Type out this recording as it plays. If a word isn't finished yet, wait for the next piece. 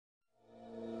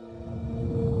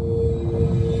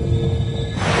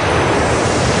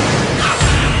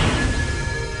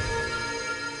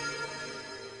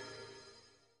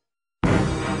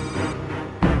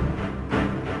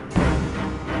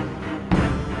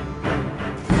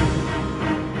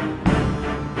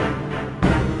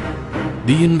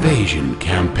The invasion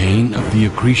campaign of the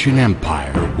Accretion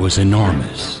Empire was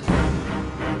enormous,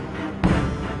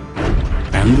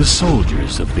 and the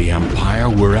soldiers of the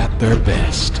Empire were at their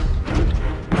best.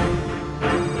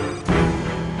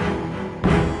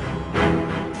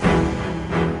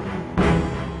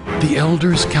 The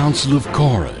Elders' Council of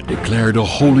Korra declared a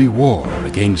holy war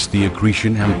against the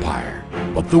Accretion Empire,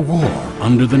 but the war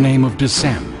under the name of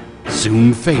Descent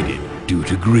soon faded due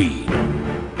to greed.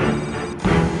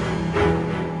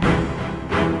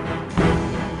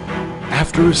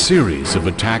 After a series of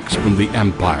attacks from the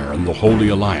Empire and the Holy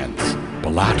Alliance,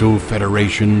 Balato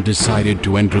Federation decided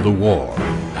to enter the war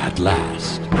at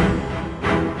last.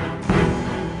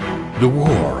 The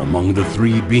war among the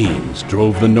three beings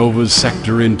drove the Nova's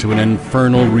sector into an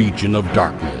infernal region of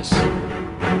darkness.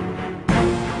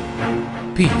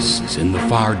 Peace is in the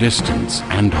far distance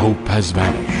and hope has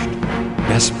vanished.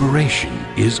 Desperation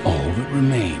is all that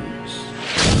remains.